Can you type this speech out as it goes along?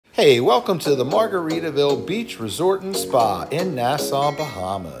Hey, welcome to the Margaritaville Beach Resort and Spa in Nassau,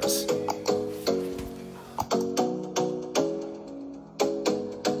 Bahamas.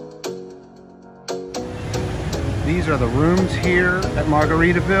 These are the rooms here at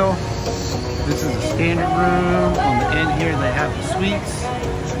Margaritaville. This is a standard room. On the end here they have the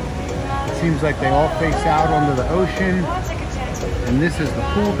suites. Seems like they all face out onto the ocean. And this is the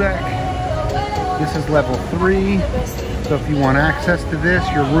pool deck. This is level 3. So if you want access to this,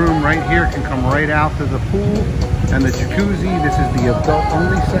 your room right here can come right out to the pool and the jacuzzi. This is the adult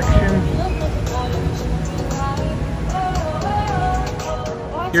only section.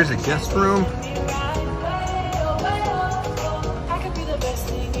 Here's a guest room.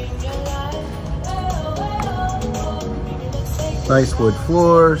 Nice wood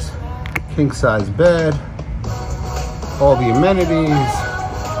floors, king size bed, all the amenities,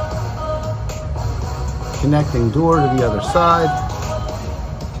 connecting door to the other side,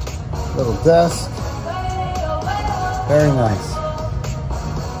 little desk, very nice.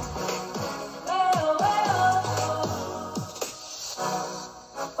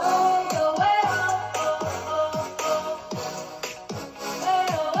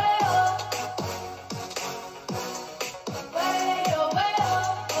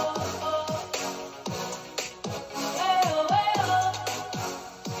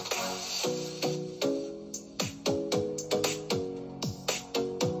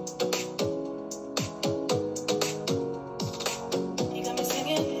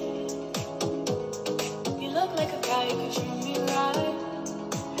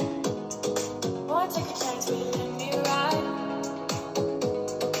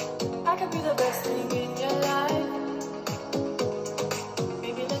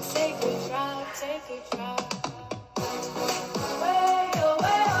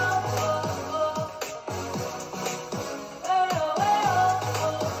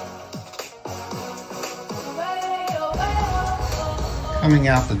 Coming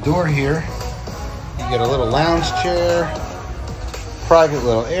out the door here, you get a little lounge chair, private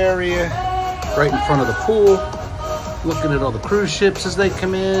little area right in front of the pool, looking at all the cruise ships as they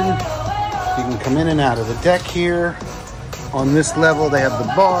come in. You can come in and out of the deck here. On this level they have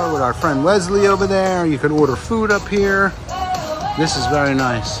the bar with our friend Leslie over there. You can order food up here. This is very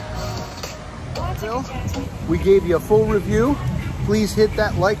nice. We gave you a full review. Please hit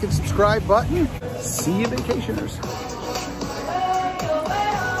that like and subscribe button. See you vacationers.